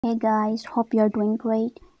Hey guys, hope you're doing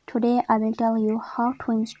great. Today I will tell you how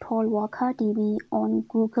to install Waka TV on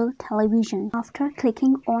Google Television. After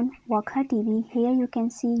clicking on Waka TV, here you can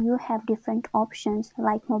see you have different options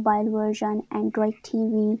like mobile version, Android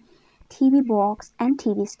TV, TV box and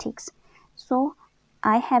TV sticks. So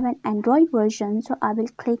I have an Android version, so I will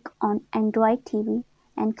click on Android TV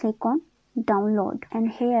and click on download.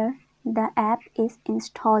 And here the app is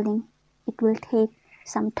installing. It will take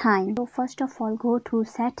some time. So first of all, go to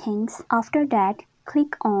settings. After that,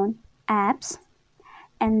 click on apps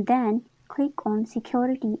and then click on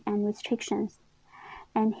security and restrictions.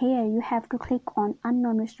 And here you have to click on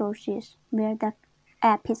unknown resources where the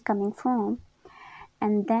app is coming from.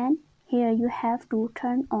 And then here you have to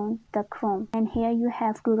turn on the Chrome. And here you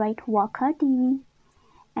have to write Waka TV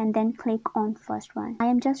and then click on first one. I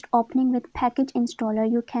am just opening with package installer.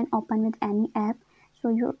 You can open with any app.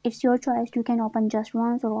 So it's your choice. You can open just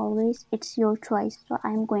once or always. It's your choice. So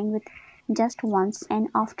I'm going with just once. And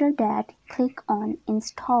after that, click on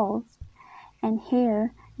install. And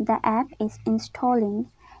here the app is installing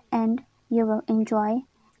and you will enjoy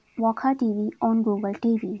Waka TV on Google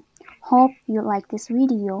TV. Hope you like this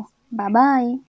video. Bye bye.